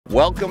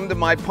Welcome to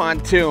my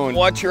pontoon.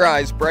 Watch your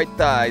eyes, bright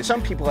thighs.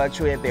 Some people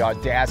actually have the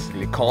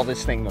audacity to call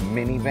this thing the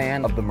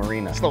minivan of the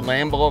marina. It's the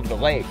Lambo of the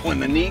lake. When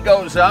the knee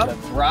goes up, the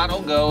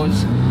throttle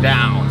goes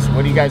down. So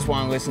what do you guys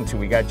want to listen to?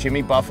 We got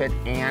Jimmy Buffett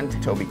and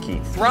Toby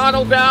Keith.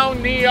 Throttle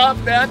down, knee up.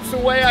 That's the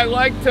way I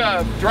like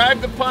to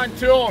drive the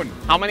pontoon.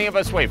 How many of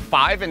us weigh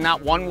 5 and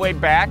not one way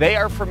back? They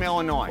are from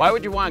Illinois. Why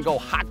would you want to go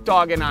hot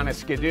dogging on a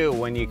skidoo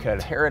when you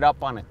could hair it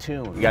up on a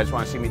tune? You guys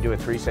want to see me do a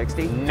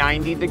 360?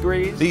 90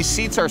 degrees. These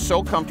seats are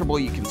so comfortable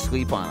you can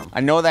sleep on them.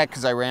 I know that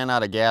because I ran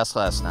out of gas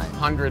last night.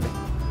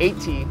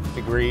 180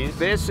 degrees.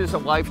 This is a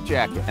life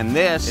jacket, and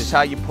this is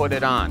how you put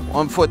it on.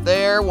 1 foot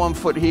there, 1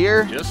 foot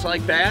here, just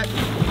like that.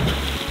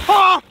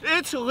 Oh,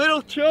 it's a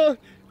little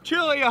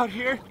chilly out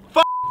here.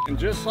 And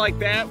just like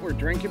that, we're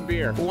drinking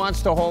beer. Who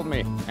wants to hold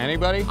me?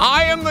 Anybody?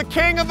 I am the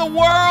king of the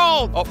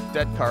world! Oh,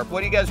 dead carp.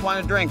 What do you guys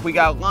want to drink? We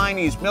got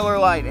Liney's, Miller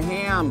Lite,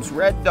 Hams,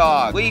 Red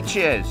Dog,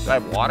 Leeches. Do I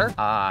have water?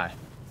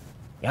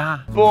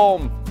 Yeah.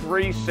 Boom,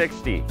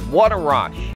 360. What a rush.